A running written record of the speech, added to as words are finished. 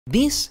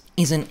This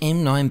is an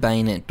M9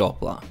 bayonet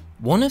Doppler,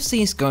 one of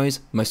CSGO's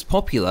most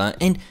popular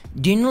and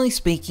generally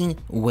speaking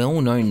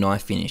well-known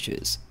knife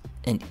finishers,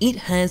 and it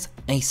has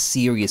a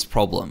serious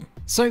problem.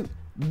 So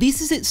this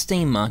is its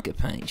Steam market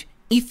page.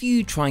 If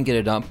you try and get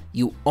it up,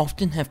 you'll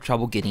often have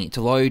trouble getting it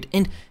to load,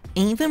 and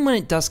even when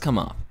it does come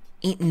up,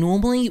 it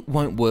normally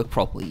won't work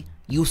properly.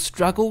 You'll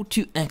struggle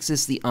to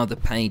access the other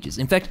pages.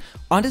 In fact,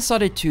 I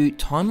decided to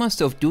time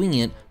myself doing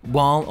it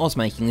while I was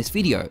making this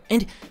video,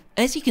 and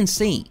as you can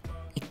see,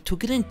 it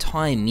took an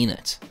entire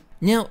minute.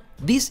 Now,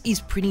 this is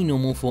pretty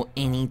normal for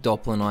any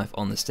Doppler knife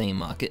on the Steam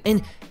market,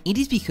 and it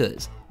is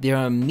because there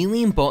are a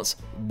million bots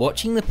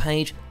watching the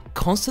page,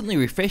 constantly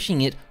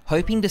refreshing it,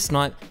 hoping to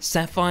snipe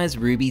sapphires,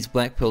 rubies,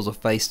 black pearls, or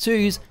phase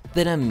 2s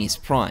that are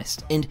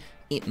mispriced, and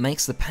it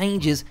makes the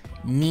pages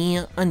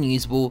near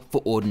unusable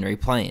for ordinary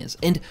players.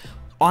 And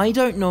I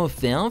don't know if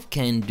Valve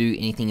can do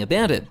anything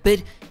about it,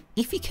 but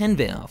if you can,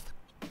 Valve,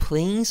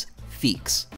 please fix